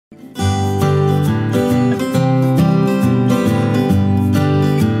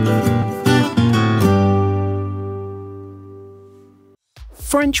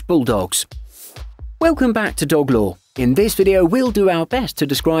French Bulldogs. Welcome back to Dog Lore. In this video we'll do our best to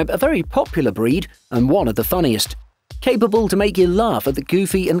describe a very popular breed and one of the funniest. Capable to make you laugh at the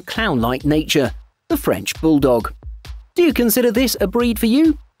goofy and clown-like nature, the French Bulldog. Do you consider this a breed for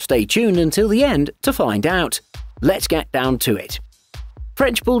you? Stay tuned until the end to find out. Let's get down to it.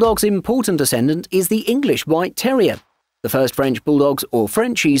 French Bulldog's important descendant is the English White Terrier. The first French Bulldogs, or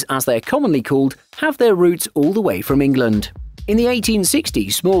Frenchies as they're commonly called, have their roots all the way from England. In the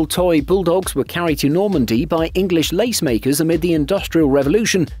 1860s, small toy bulldogs were carried to Normandy by English lacemakers amid the Industrial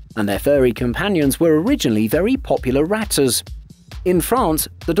Revolution, and their furry companions were originally very popular ratters. In France,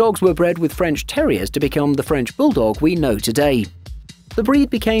 the dogs were bred with French Terriers to become the French Bulldog we know today. The breed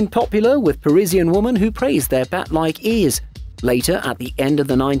became popular with Parisian women who praised their bat-like ears. Later, at the end of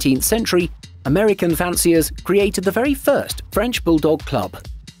the 19th century, American fanciers created the very first French Bulldog Club.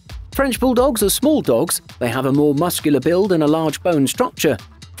 French Bulldogs are small dogs. They have a more muscular build and a large bone structure.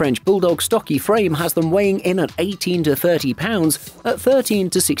 French Bulldog's stocky frame has them weighing in at 18 to 30 pounds at 13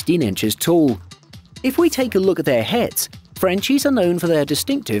 to 16 inches tall. If we take a look at their heads, Frenchies are known for their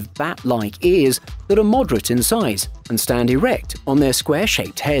distinctive bat-like ears that are moderate in size and stand erect on their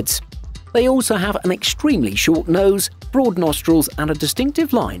square-shaped heads. They also have an extremely short nose, broad nostrils and a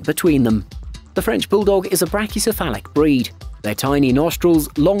distinctive line between them. The French Bulldog is a brachycephalic breed. Their tiny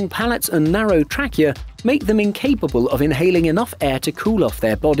nostrils, long palates and narrow trachea make them incapable of inhaling enough air to cool off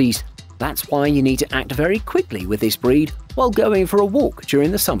their bodies. That's why you need to act very quickly with this breed while going for a walk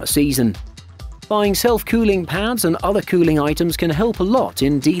during the summer season. Buying self-cooling pads and other cooling items can help a lot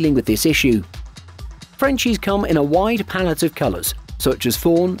in dealing with this issue. Frenchies come in a wide palette of colours, such as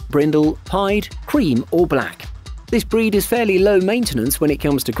fawn, brindle, pied, cream or black. This breed is fairly low maintenance when it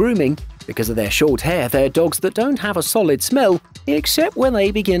comes to grooming. Because of their short hair, they're dogs that don't have a solid smell, except when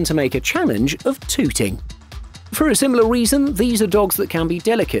they begin to make a challenge of tooting. For a similar reason, these are dogs that can be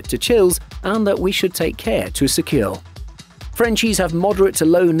delicate to chills and that we should take care to secure. Frenchies have moderate to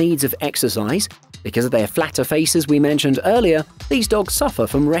low needs of exercise. Because of their flatter faces we mentioned earlier, these dogs suffer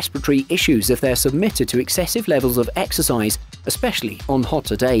from respiratory issues if they're submitted to excessive levels of exercise, especially on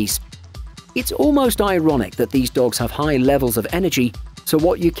hotter days. It's almost ironic that these dogs have high levels of energy, so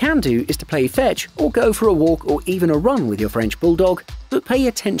what you can do is to play fetch or go for a walk or even a run with your French Bulldog, but pay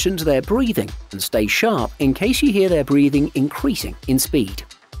attention to their breathing and stay sharp in case you hear their breathing increasing in speed.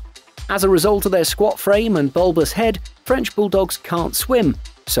 As a result of their squat frame and bulbous head, French Bulldogs can't swim,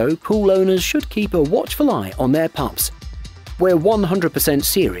 so pool owners should keep a watchful eye on their pups. We're 100%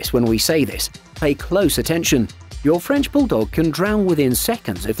 serious when we say this. Pay close attention. Your French Bulldog can drown within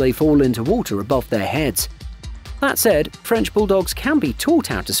seconds if they fall into water above their heads. That said, French Bulldogs can be taught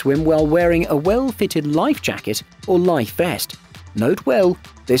how to swim while wearing a well-fitted life jacket or life vest. Note well,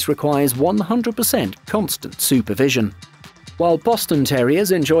 this requires 100% constant supervision. While Boston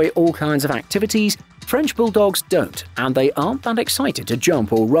Terriers enjoy all kinds of activities, French Bulldogs don't, and they aren't that excited to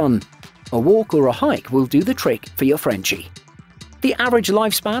jump or run. A walk or a hike will do the trick for your Frenchie. The average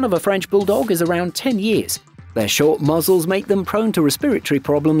lifespan of a French Bulldog is around 10 years. Their short muzzles make them prone to respiratory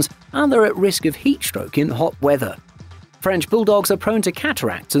problems and they're at risk of heat stroke in hot weather. French Bulldogs are prone to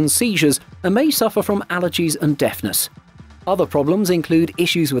cataracts and seizures and may suffer from allergies and deafness. Other problems include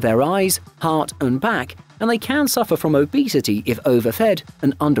issues with their eyes, heart and back, and they can suffer from obesity if overfed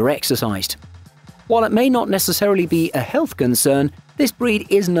and underexercised. While it may not necessarily be a health concern, this breed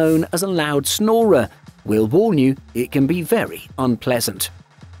is known as a loud snorer. We'll warn you, it can be very unpleasant.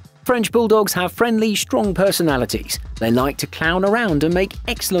 French Bulldogs have friendly, strong personalities. They like to clown around and make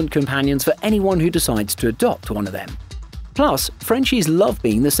excellent companions for anyone who decides to adopt one of them. Plus, Frenchies love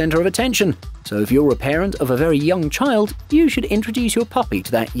being the center of attention, so if you're a parent of a very young child, you should introduce your puppy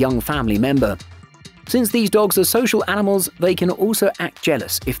to that young family member. Since these dogs are social animals, they can also act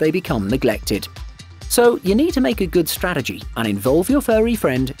jealous if they become neglected. So you need to make a good strategy and involve your furry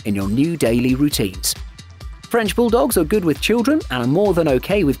friend in your new daily routines. French Bulldogs are good with children and are more than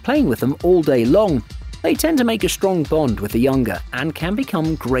okay with playing with them all day long. They tend to make a strong bond with the younger and can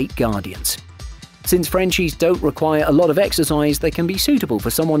become great guardians. Since Frenchies don't require a lot of exercise, they can be suitable for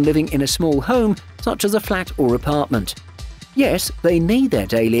someone living in a small home, such as a flat or apartment. Yes, they need their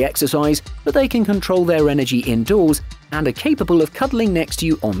daily exercise, but they can control their energy indoors and are capable of cuddling next to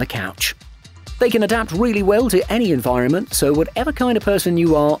you on the couch. They can adapt really well to any environment, so whatever kind of person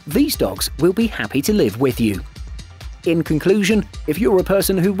you are, these dogs will be happy to live with you. In conclusion, if you're a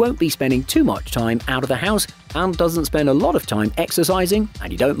person who won't be spending too much time out of the house and doesn't spend a lot of time exercising,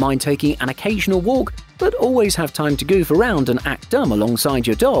 and you don't mind taking an occasional walk, but always have time to goof around and act dumb alongside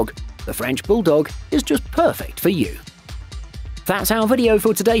your dog, the French Bulldog is just perfect for you. That's our video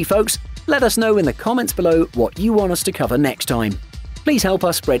for today, folks. Let us know in the comments below what you want us to cover next time. Please help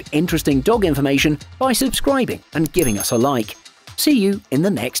us spread interesting dog information by subscribing and giving us a like. See you in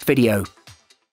the next video.